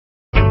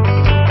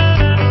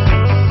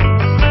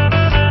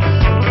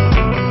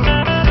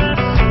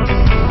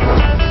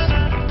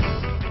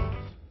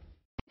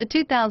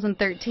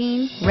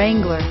2013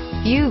 Wrangler.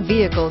 Few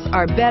vehicles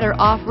are better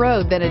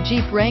off-road than a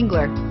Jeep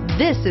Wrangler.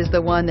 This is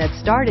the one that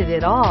started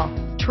it all.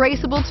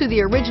 Traceable to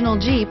the original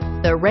Jeep,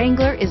 the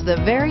Wrangler is the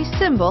very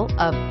symbol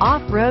of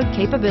off-road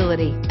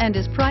capability and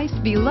is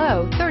priced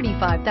below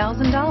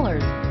 $35,000.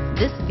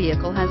 This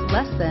vehicle has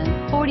less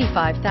than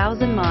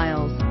 45,000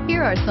 miles.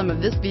 Here are some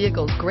of this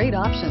vehicle's great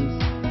options: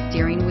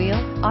 steering wheel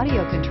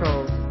audio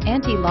controls,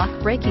 anti-lock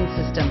braking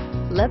system,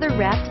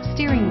 leather-wrapped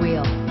steering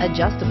wheel,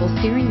 adjustable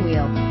steering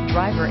wheel,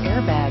 driver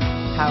airbag,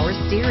 power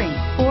steering,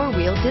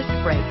 four-wheel disc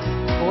brakes,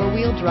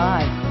 four-wheel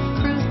drive,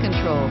 cruise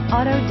control,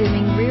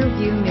 auto-dimming rear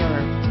view mirror,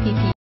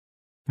 PP.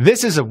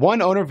 This is a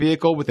one-owner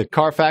vehicle with a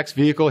Carfax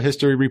Vehicle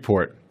History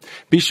Report.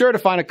 Be sure to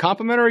find a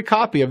complimentary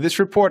copy of this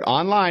report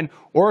online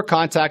or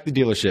contact the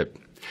dealership.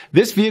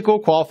 This vehicle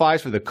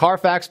qualifies for the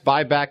Carfax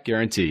Buyback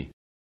Guarantee.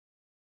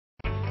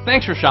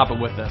 Thanks for shopping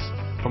with us.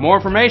 For more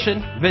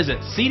information, visit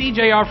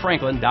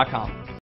cdjrfranklin.com.